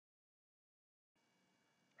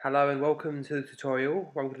Hello and welcome to the tutorial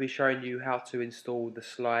where I'm going to be showing you how to install the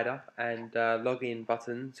slider and login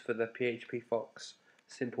buttons for the phpFox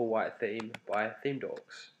simple white theme by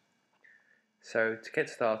ThemeDorks. So to get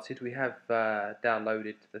started, we have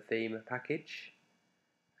downloaded the theme package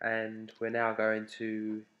and we're now going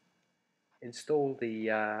to install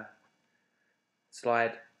the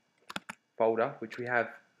slide folder which we have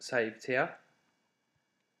saved here.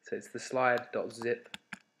 So it's the slide.zip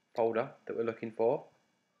folder that we're looking for.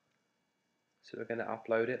 So we're going to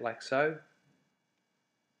upload it like so.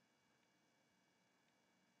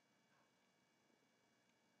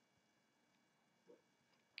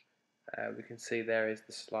 We can see there is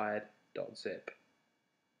the slide.zip.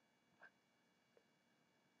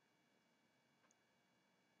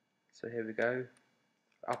 So here we go.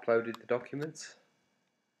 Uploaded the documents.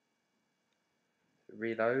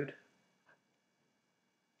 Reload.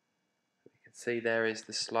 You can see there is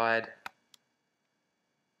the slide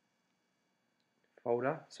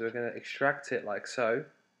folder. So we're going to extract it like so.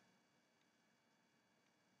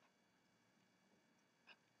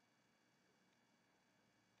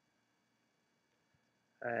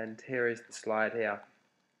 And here is the slide here.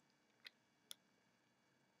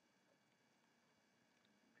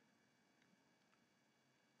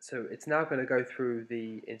 So it's now going to go through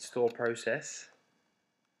the install process.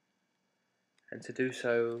 And to do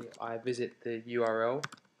so, I visit the URL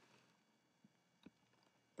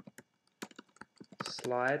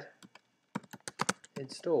slide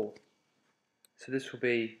install. So this will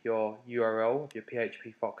be your URL of your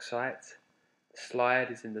phpFox site. The slide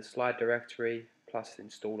is in the slide directory plus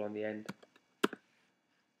install on the end.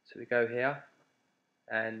 So we go here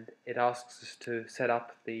and it asks us to set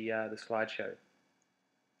up the slideshow.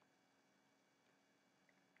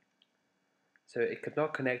 So it could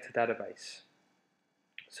not connect to database.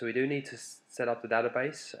 So we do need to set up the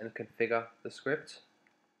database and configure the script.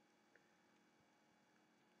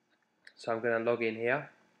 So I'm going to log in here.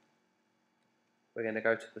 We're going to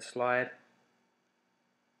go to the slide.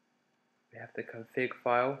 We have the config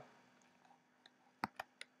file.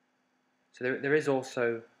 So there is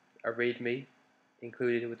also a README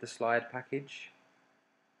included with the slide package.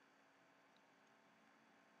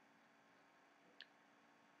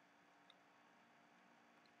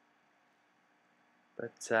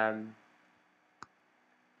 But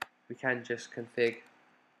we can just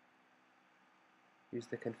use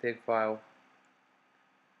the config file.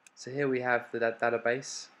 So here we have the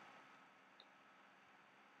database.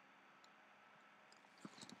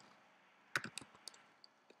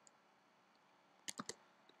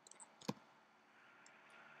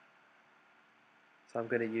 So I'm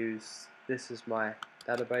going to use this as my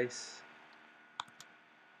database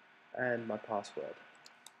and my password.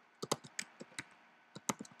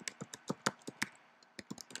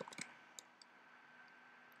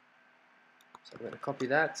 So I'm going to copy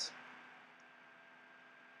that,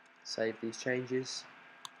 save these changes,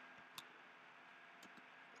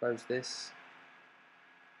 close this,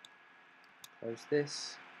 close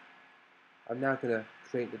this. I'm now going to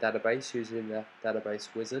create the database using the database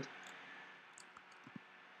wizard.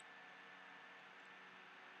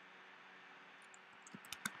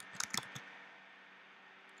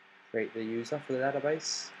 Create the user for the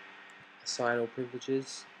database, assign all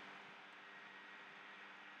privileges.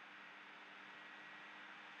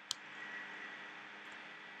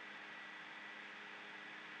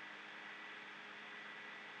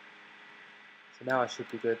 So now I should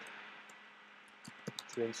be good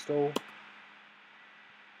to install.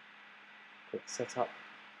 Click setup.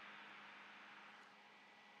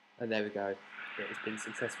 And there we go. It has been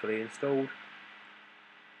successfully installed.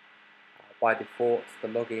 By default, the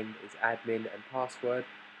login is admin and password.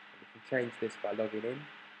 We can change this by logging in.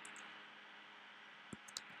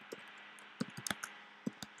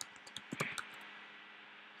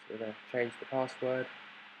 So we're going to change the password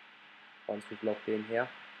once we've logged in here.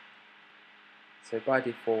 So by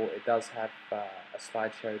default, it does have a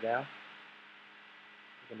slideshow there.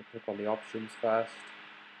 I'm going to click on the options first.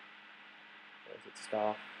 Or is it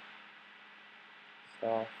staff?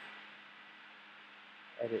 Staff.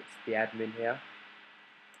 Edit the admin here.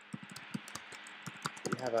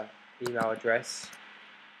 You have an email address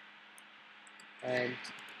and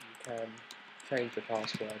you can change the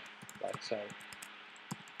password like so.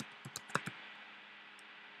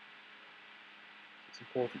 It's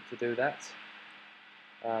important to do that.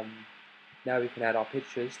 Now we can add our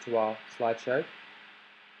pictures to our slideshow.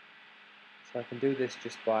 So I can do this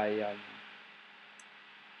just by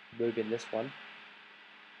moving this one.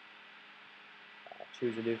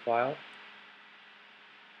 Choose a new file.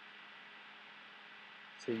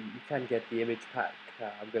 So you can get the image pack.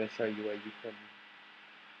 I'm going to show you where you can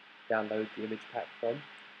download the image pack from.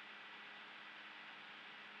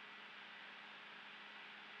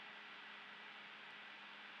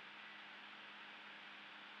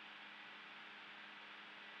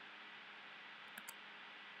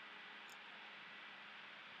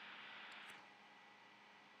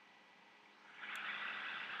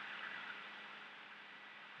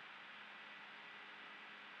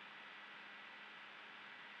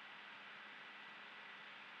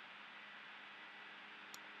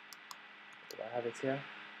 So I have it here.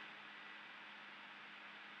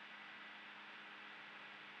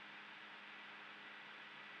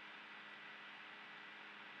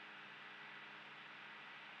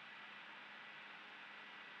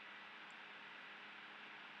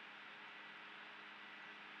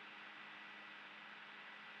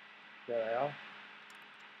 There they are.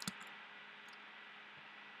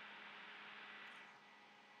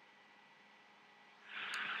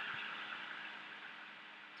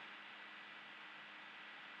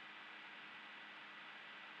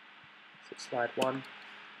 So slide 1.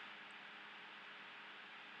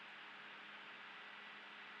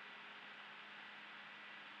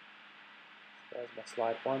 There's my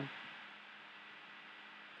slide 1.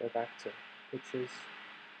 Go back to pictures.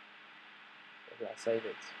 Where did I save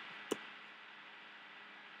it?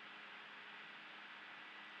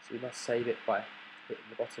 So you must save it by hitting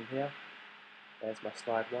the bottom here. There's my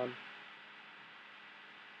slide 1.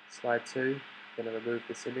 Slide 2. I'm going to remove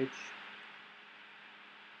this image.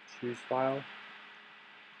 Choose file.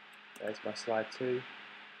 There's my slide 2.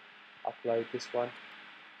 Upload this one.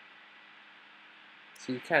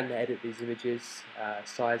 So you can edit these images,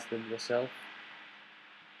 size them yourself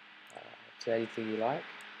to anything you like.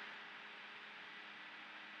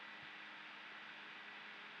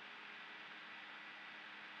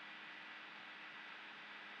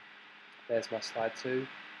 There's my slide 2. I'm going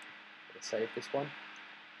to save this one.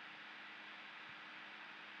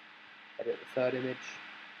 Edit the third image.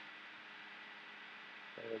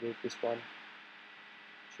 Remove this one.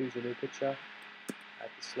 Choose a new picture. Add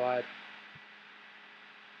the slide.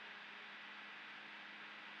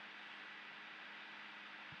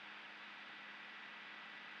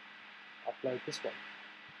 Upload this one.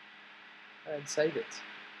 And save it.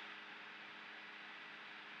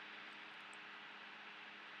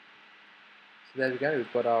 So there we go,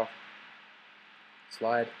 we've got our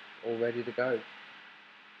slide all ready to go.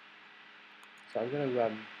 So I'm going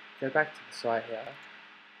to go back to the site here.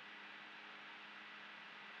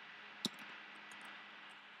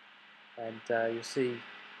 And you'll see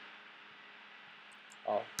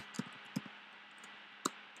our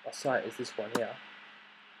site is this one here.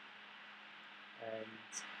 And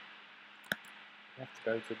you have to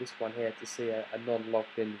go to this one here to see a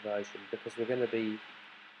non-logged in version, because we're going to be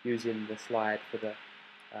using the slide for the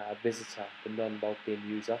visitor, the non-logged in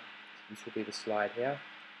user. So this will be the slide here.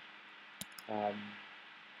 We're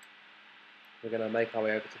going to make our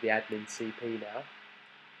way over to the admin CP now.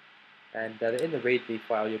 And in the README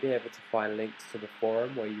file, you'll be able to find links to the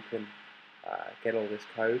forum where you can get all this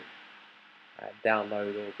code and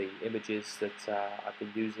download all the images that I've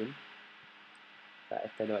been using,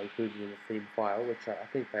 if they're not included in the theme file, which I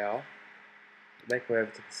think they are. Make our way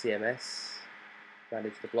over to the CMS,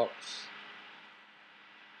 manage the blocks,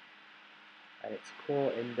 and it's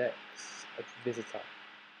core index of visitor.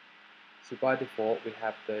 So by default, we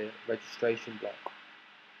have the registration block.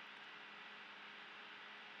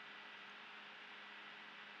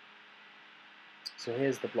 So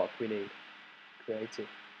here's the block we need created.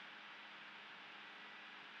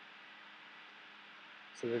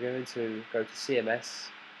 So we're going to go to CMS,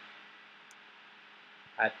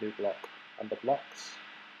 add new block under blocks,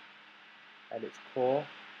 and it's core.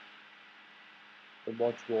 The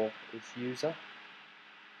module is user.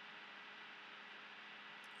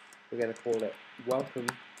 We're going to call it welcome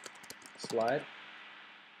slide.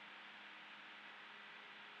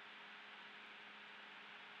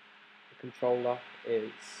 The controller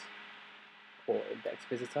is core index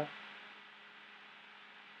visitor.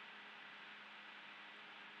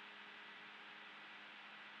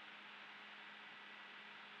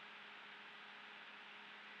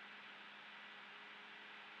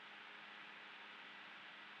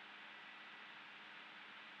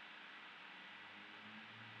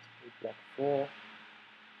 Block 4.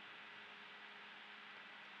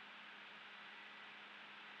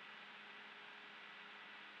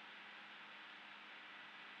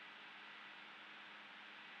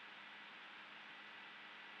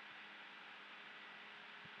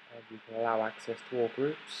 And you can allow access to all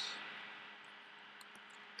groups.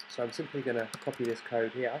 So I'm simply going to copy this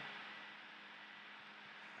code here.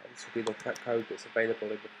 And this will be the code that's available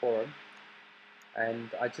in the forum. and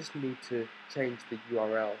I just need to change the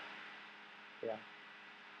URL here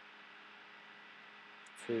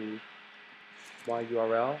to my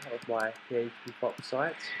URL of my phpFox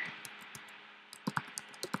site,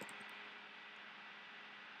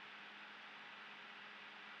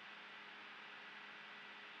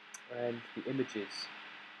 and the images.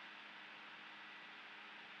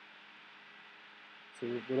 So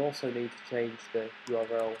we'll also need to change the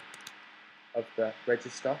URL of the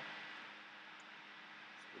register.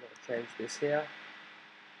 So we're going to change this here.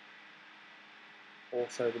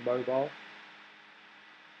 Also the mobile.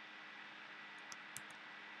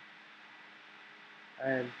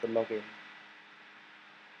 And the login.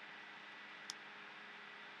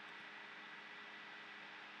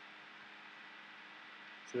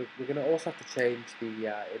 So we're going to also have to change the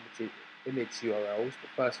image URLs, but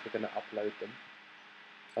first we're going to upload them.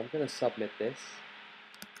 So I'm going to submit this.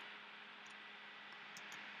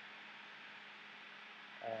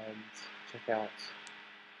 And check out,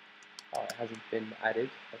 oh, it hasn't been added.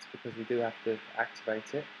 That's because we do have to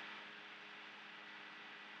activate it.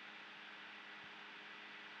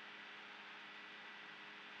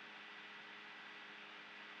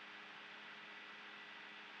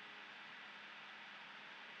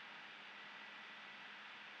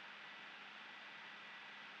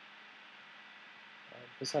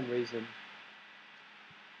 For some reason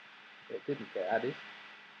it didn't get added.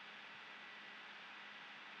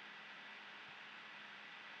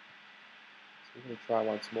 So we're going to try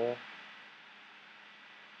once more.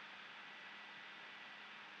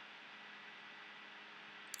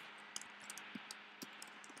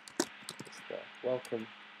 It's the welcome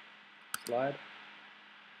slide.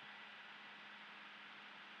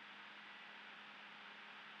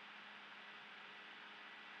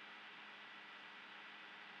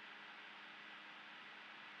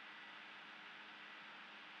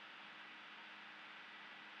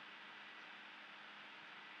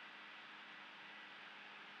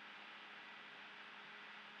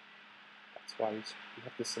 That's why you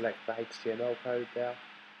have to select the HTML code there.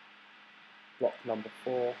 Block number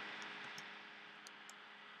 4.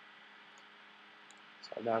 So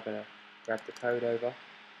I'm now going to grab the code over.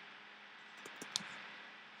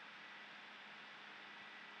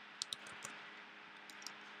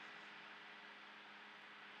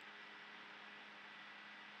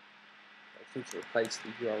 I need to replace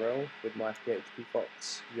the URL with my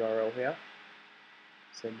phpFox URL here.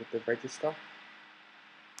 Same with the register.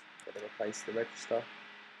 Got to replace the register,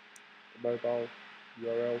 the mobile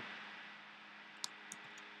URL,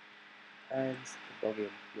 and the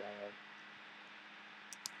login URL.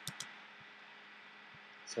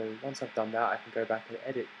 So once I've done that, I can go back and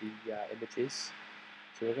edit the images.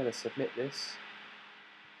 So we're going to submit this.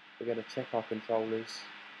 We're going to check our controllers,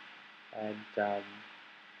 and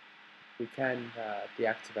we can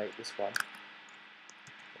deactivate this one,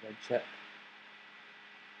 and then check.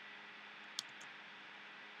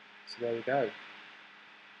 So there we go.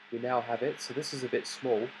 We now have it. So this is a bit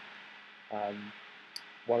small.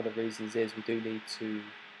 One of the reasons is we do need to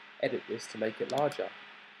edit this to make it larger.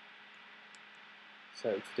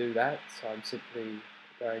 So to do that, I'm simply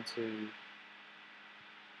going to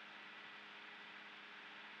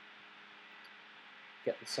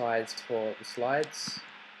get the size for the slides,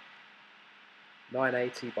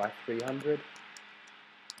 980 by 300.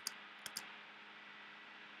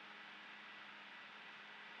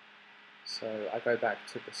 So I go back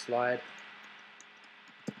to the slide.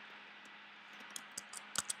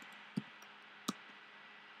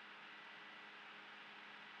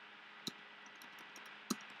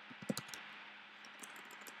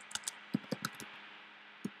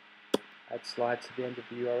 Add slide to the end of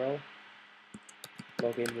the URL.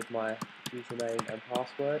 Log in with my username and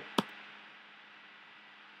password.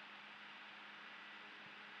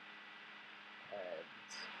 And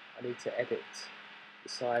I need to edit the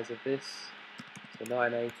size of this, so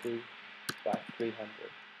 980 by 300.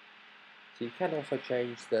 So you can also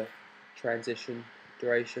change the transition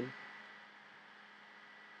duration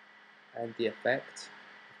and the effect.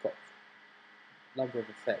 We've got a number of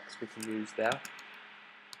effects we can use there.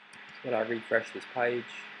 So when I refresh this page,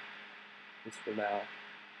 this will now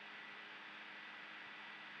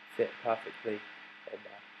fit perfectly on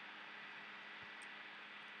there.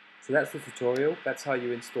 So that's the tutorial. That's how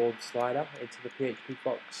you install the slider into the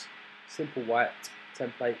phpFox Simple White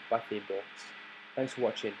template by ThemeDorks. Thanks for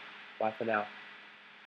watching. Bye for now.